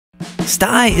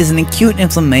Stye is an acute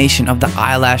inflammation of the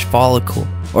eyelash follicle,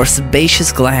 or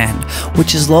sebaceous gland,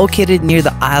 which is located near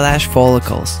the eyelash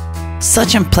follicles.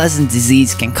 Such unpleasant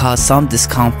disease can cause some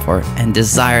discomfort and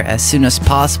desire as soon as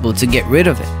possible to get rid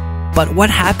of it. But what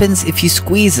happens if you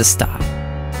squeeze a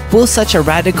stye? Will such a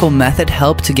radical method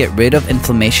help to get rid of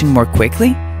inflammation more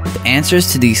quickly? The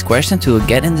answers to these questions we will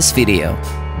get in this video.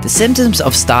 The symptoms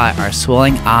of stye are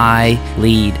swelling eye,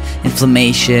 lead,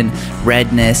 inflammation,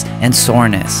 redness, and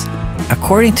soreness.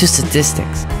 According to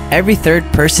statistics, every third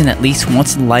person at least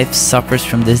once in life suffers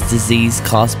from this disease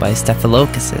caused by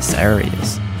Staphylococcus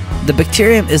aureus. The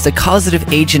bacterium is the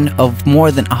causative agent of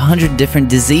more than 100 different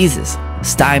diseases.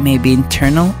 Stye may be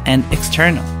internal and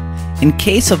external. In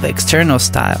case of external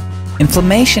stye,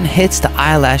 inflammation hits the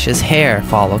eyelash's hair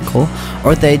follicle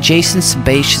or the adjacent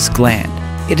sebaceous gland.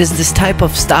 It is this type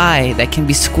of stye that can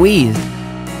be squeezed,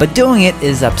 but doing it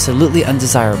is absolutely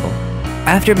undesirable.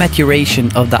 After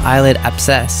maturation of the eyelid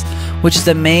abscess, which is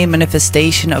the main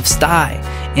manifestation of stye,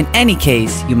 in any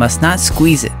case, you must not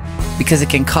squeeze it, because it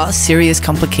can cause serious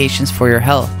complications for your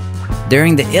health.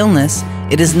 During the illness,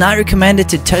 it is not recommended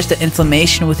to touch the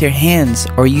inflammation with your hands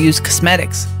or use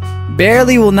cosmetics.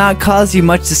 Barely will not cause you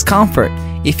much discomfort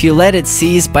if you let it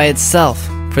seize by itself.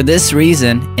 For this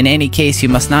reason, in any case, you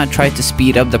must not try to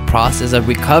speed up the process of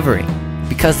recovering,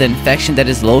 because the infection that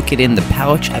is located in the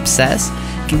pouch abscess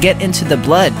can get into the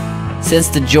blood. Since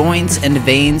the joints and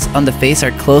veins on the face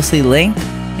are closely linked,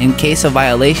 in case of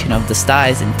violation of the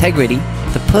stye's integrity,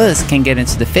 the pus can get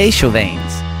into the facial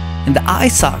veins, in the eye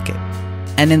socket,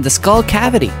 and in the skull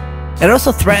cavity. It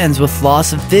also threatens with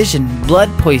loss of vision, blood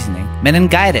poisoning,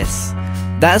 meningitis.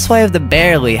 That's why if the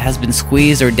barley has been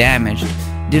squeezed or damaged,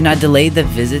 do not delay the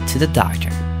visit to the doctor.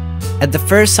 At the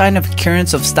first sign of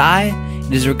occurrence of stye,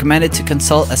 it is recommended to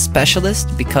consult a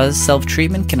specialist because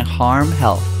self-treatment can harm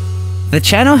health. The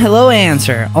channel Hello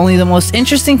Answer, only the most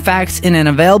interesting facts in an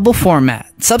available format.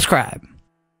 Subscribe.